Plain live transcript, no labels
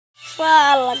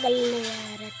Fala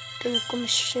galera, estou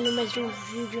começando mais um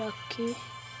vídeo aqui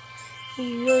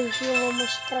e hoje eu vou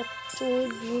mostrar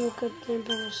tudo que eu tenho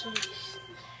pra vocês.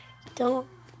 Então,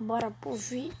 bora pro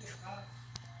vídeo.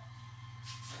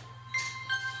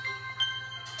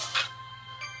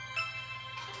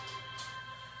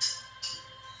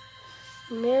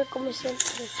 Primeiro comecei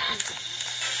por aqui.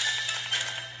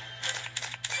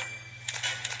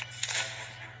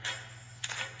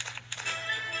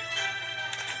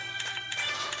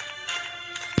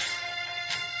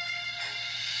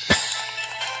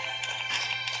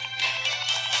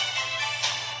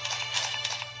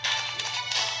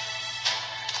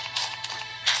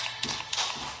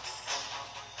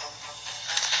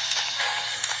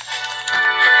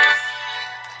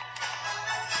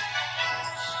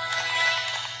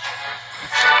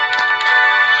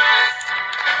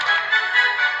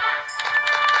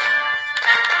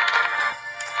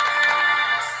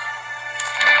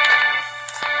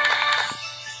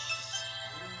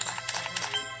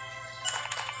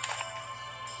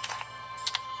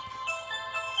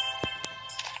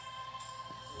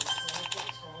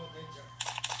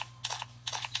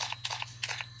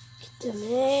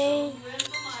 Também.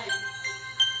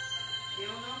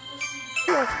 Eu não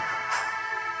consigo.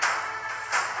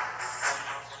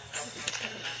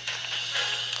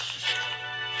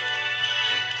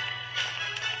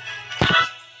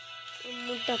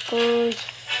 Muita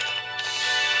coisa.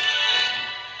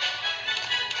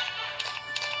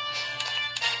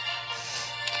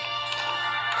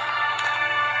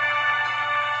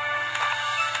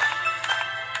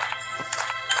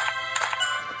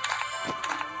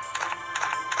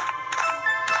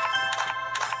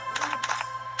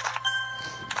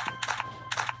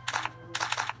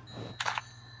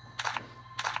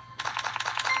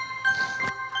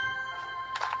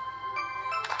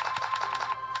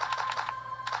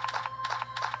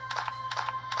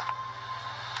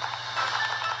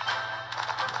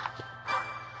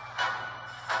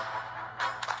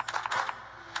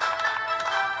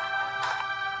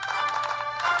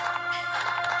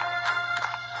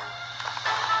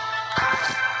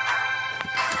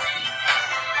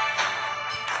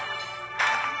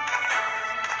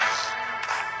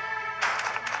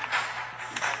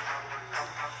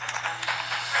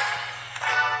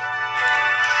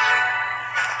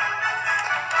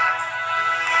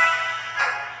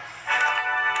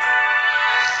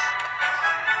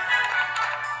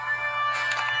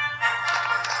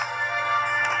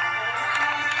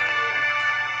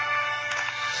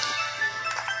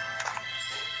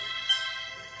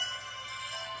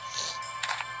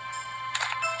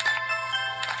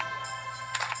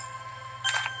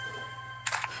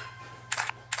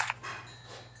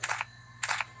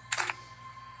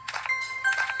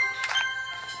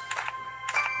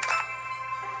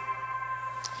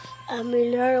 A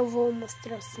melhor eu vou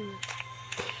mostrar assim.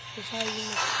 Eu já ia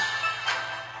mostrar.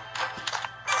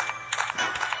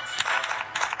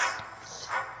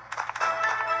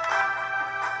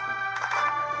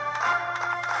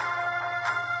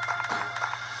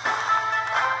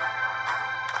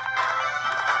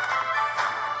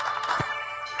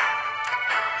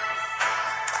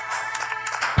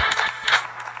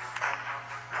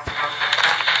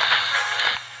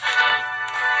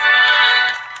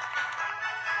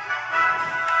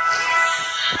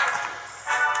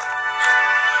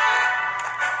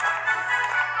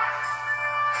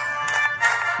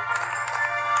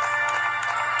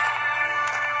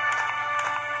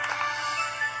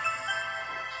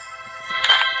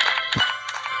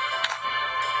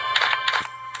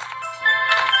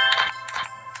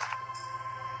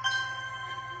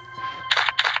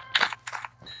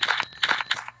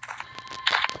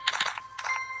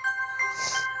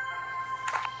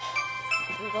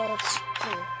 Agora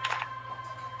tipo.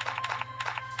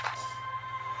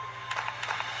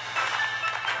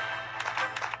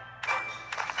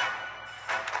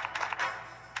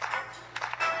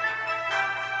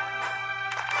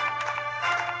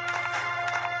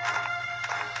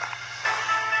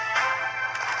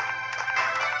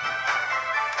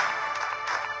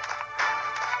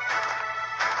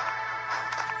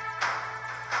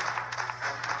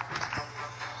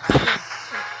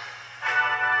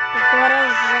 Agora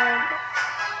joga.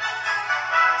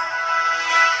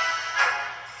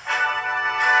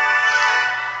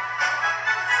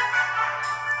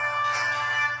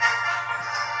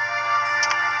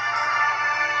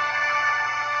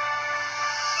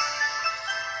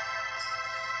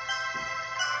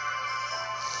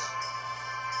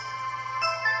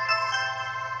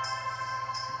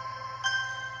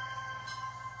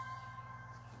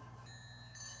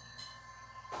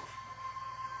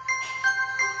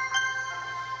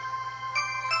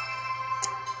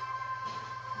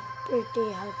 Apertei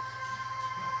errado.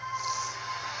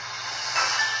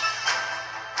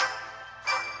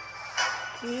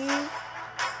 Aqui.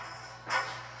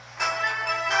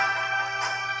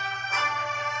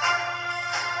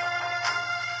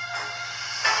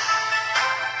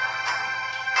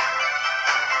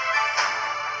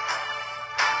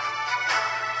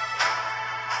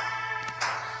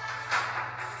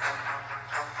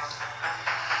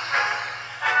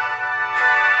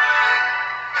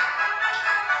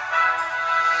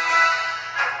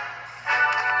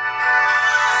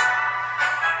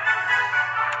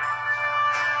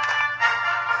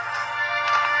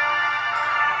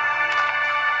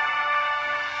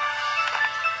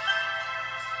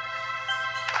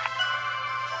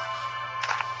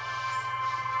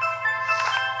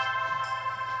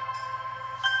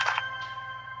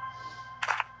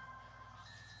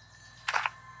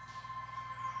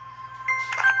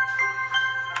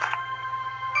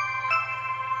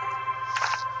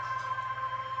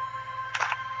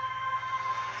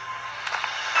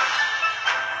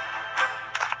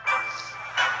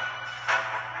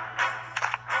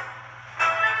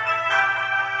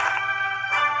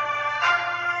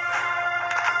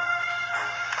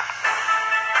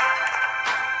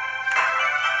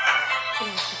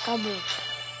 Pronto, acabou.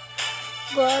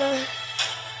 Agora,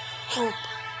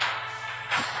 opa.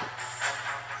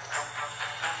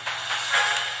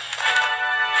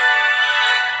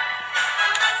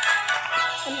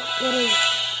 Peraí,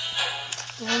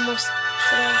 vou mostrar.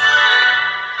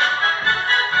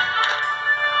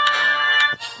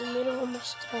 Primeiro eu vou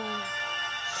mostrar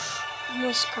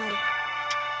meus caras.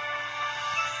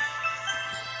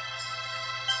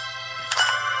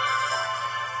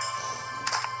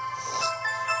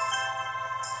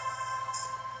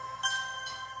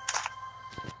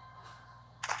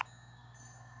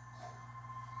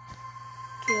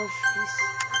 Que eu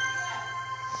fiz.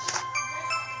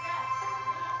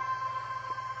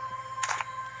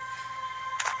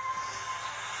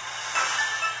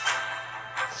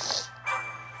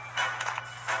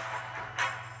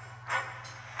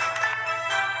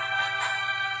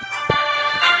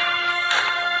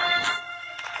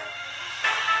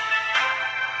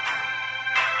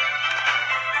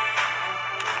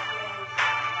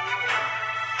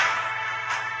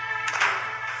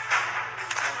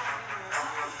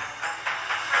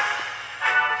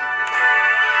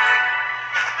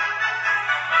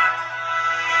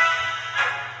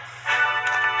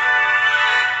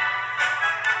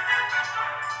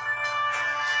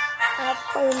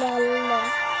 Olha,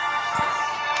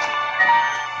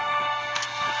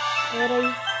 era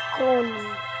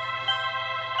ícone.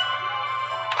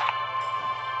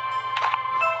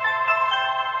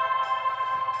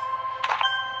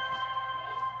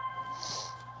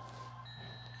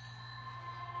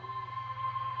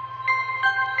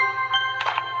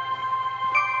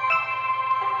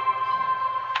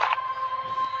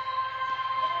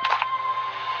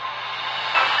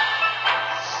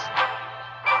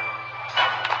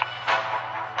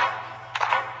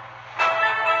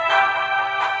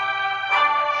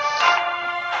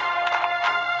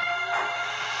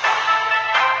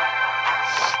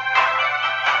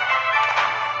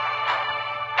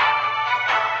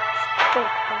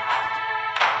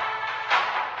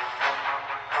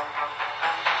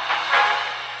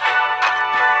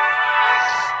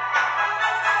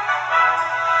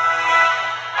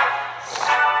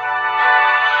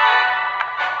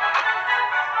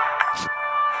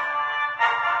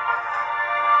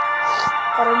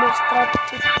 Para mostrar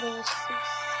tudo para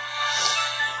vocês.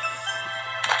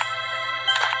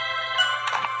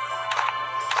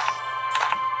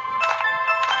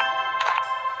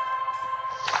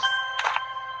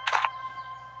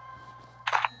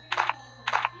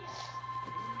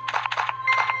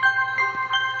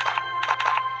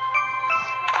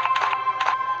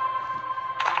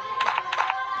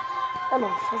 Ah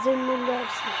não, fazer melhor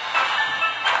assim.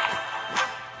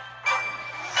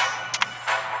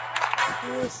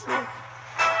 Esse.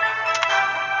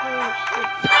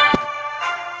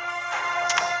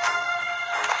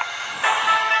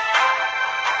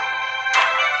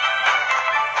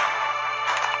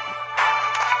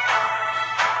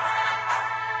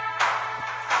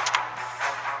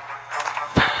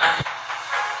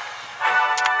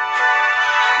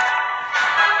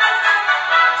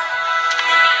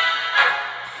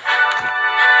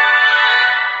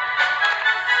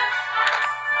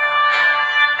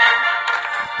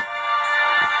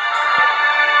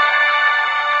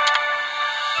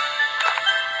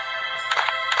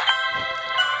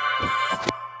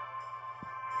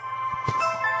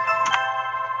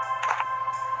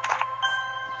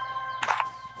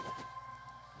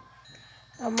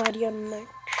 marionete.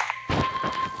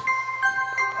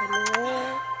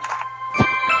 Olha.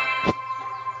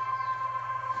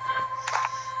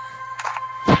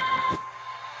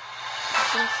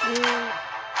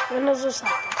 Menos o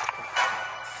sapato.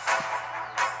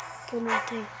 Que eu não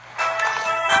tenho.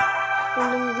 O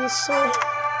linguiça.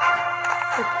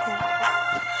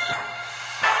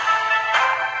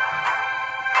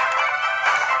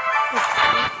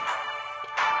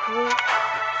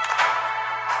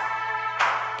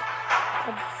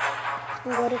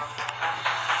 Agora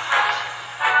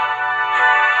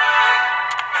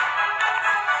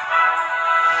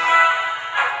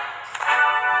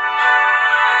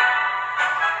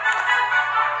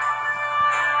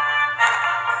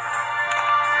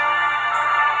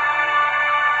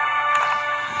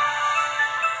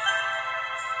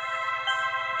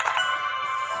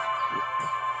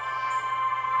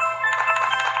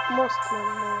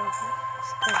mostrando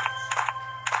as caras.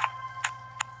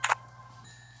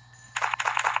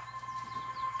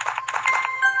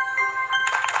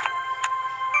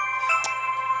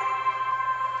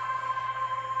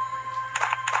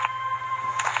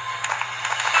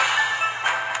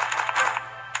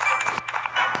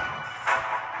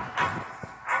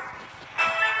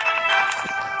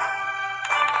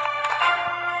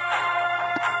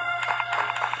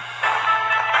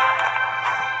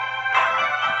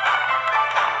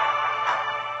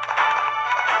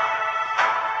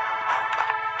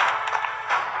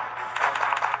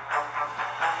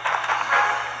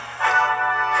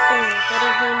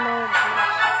 Agora vem mais.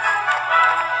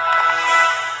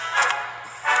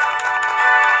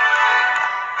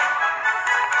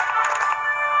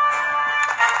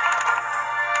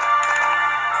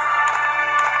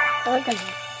 Olha,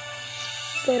 galera.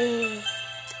 Espero.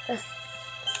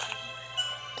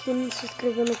 Quem não se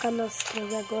inscreveu no canal, se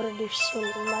inscreve agora, deixa seu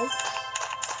like.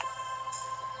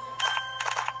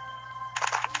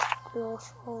 Eu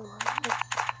acho que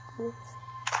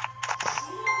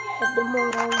vai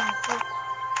demorar um pouco.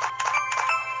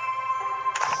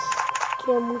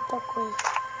 Que é muita coisa.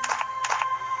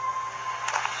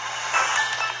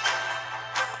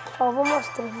 Só vou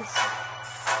mostrando isso.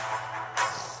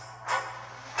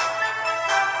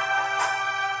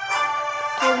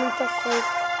 Que é muita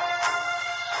coisa.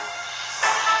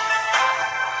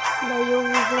 Daí o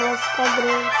vídeo vai ficar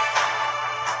grande.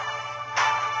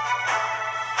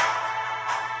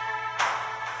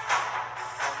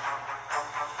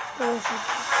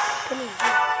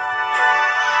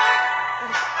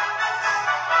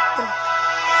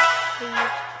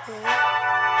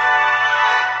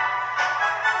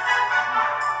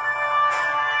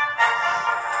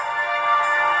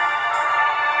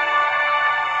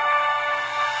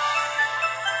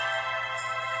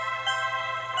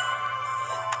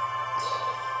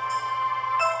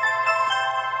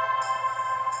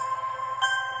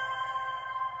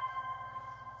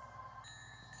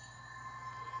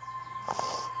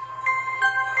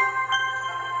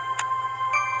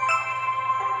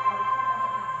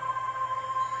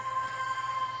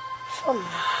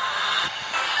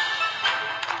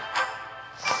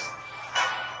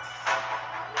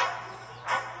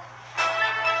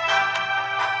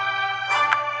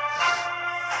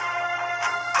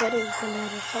 Pera aí,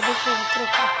 galera, só deixa eu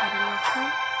trocar a carinha aqui.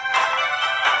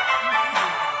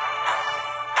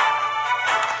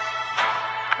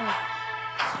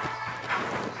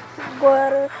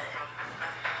 Agora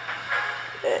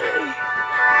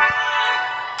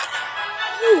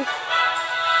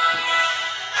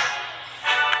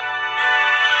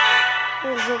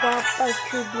vou jogar uma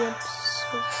partidinha pra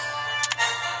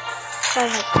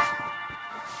vocês.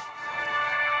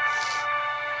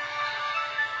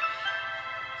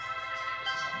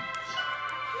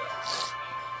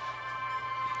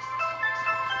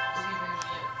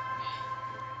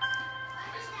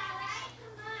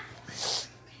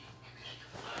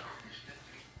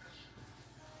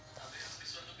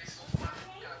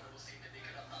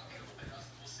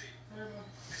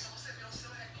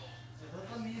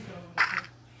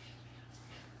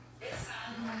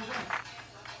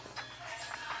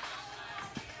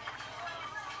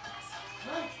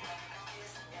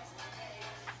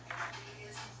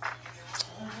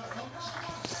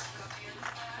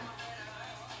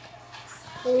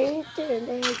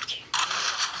 Internet.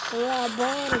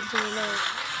 Colabora, internet.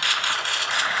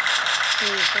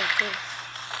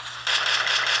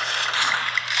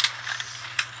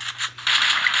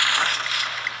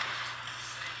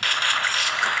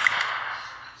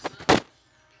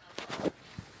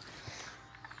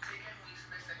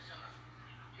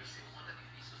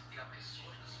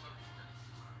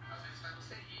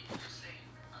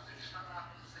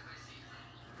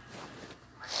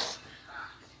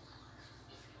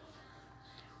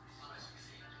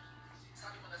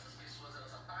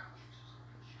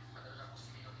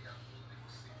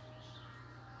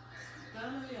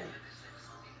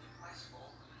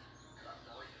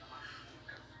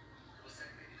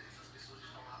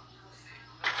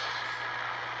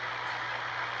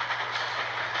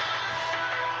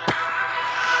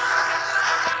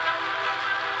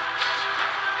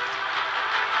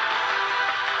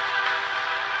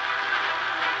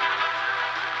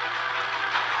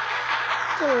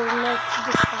 internet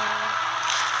do cara.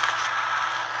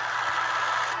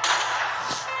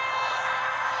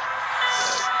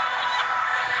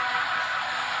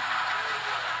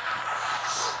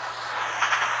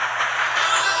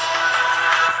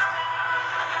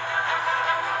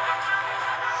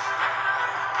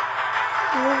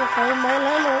 Não caiu mais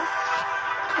lá não.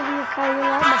 Ele não caiu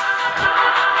lá mais.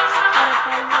 Esse cara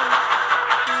caiu lá.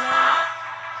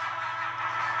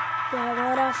 E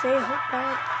agora ferro,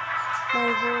 pai.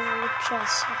 Mas vou lutear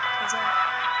essa casa.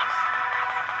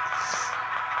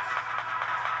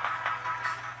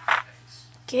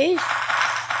 Que isso?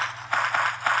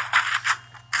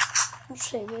 Não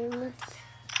sei mesmo.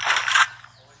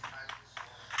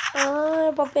 Ah,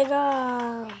 é pra pegar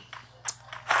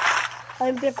a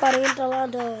MP40 lá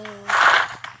da...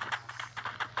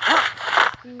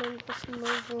 Não consigo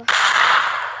mais lá.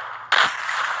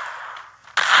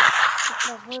 Tá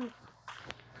travando.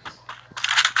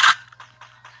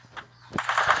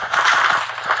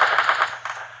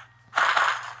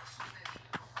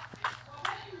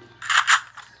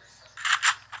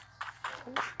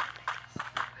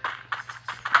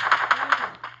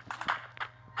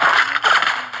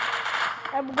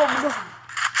 Ai, bugou.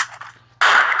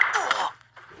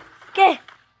 Que?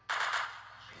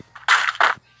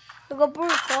 Pegou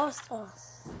por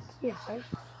costas. Que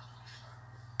raiva.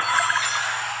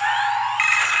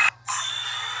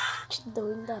 Te deu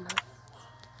ainda não.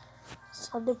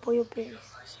 Só depois eu peguei.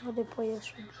 Só depois eu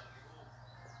subi.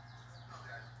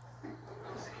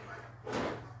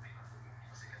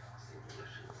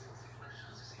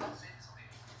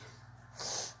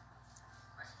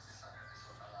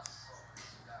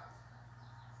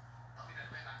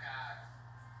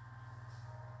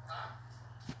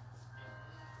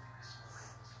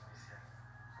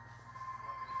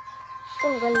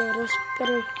 Então, galera, eu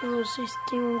espero que vocês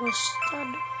tenham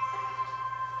gostado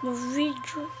do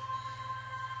vídeo.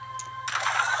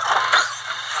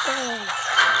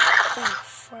 É.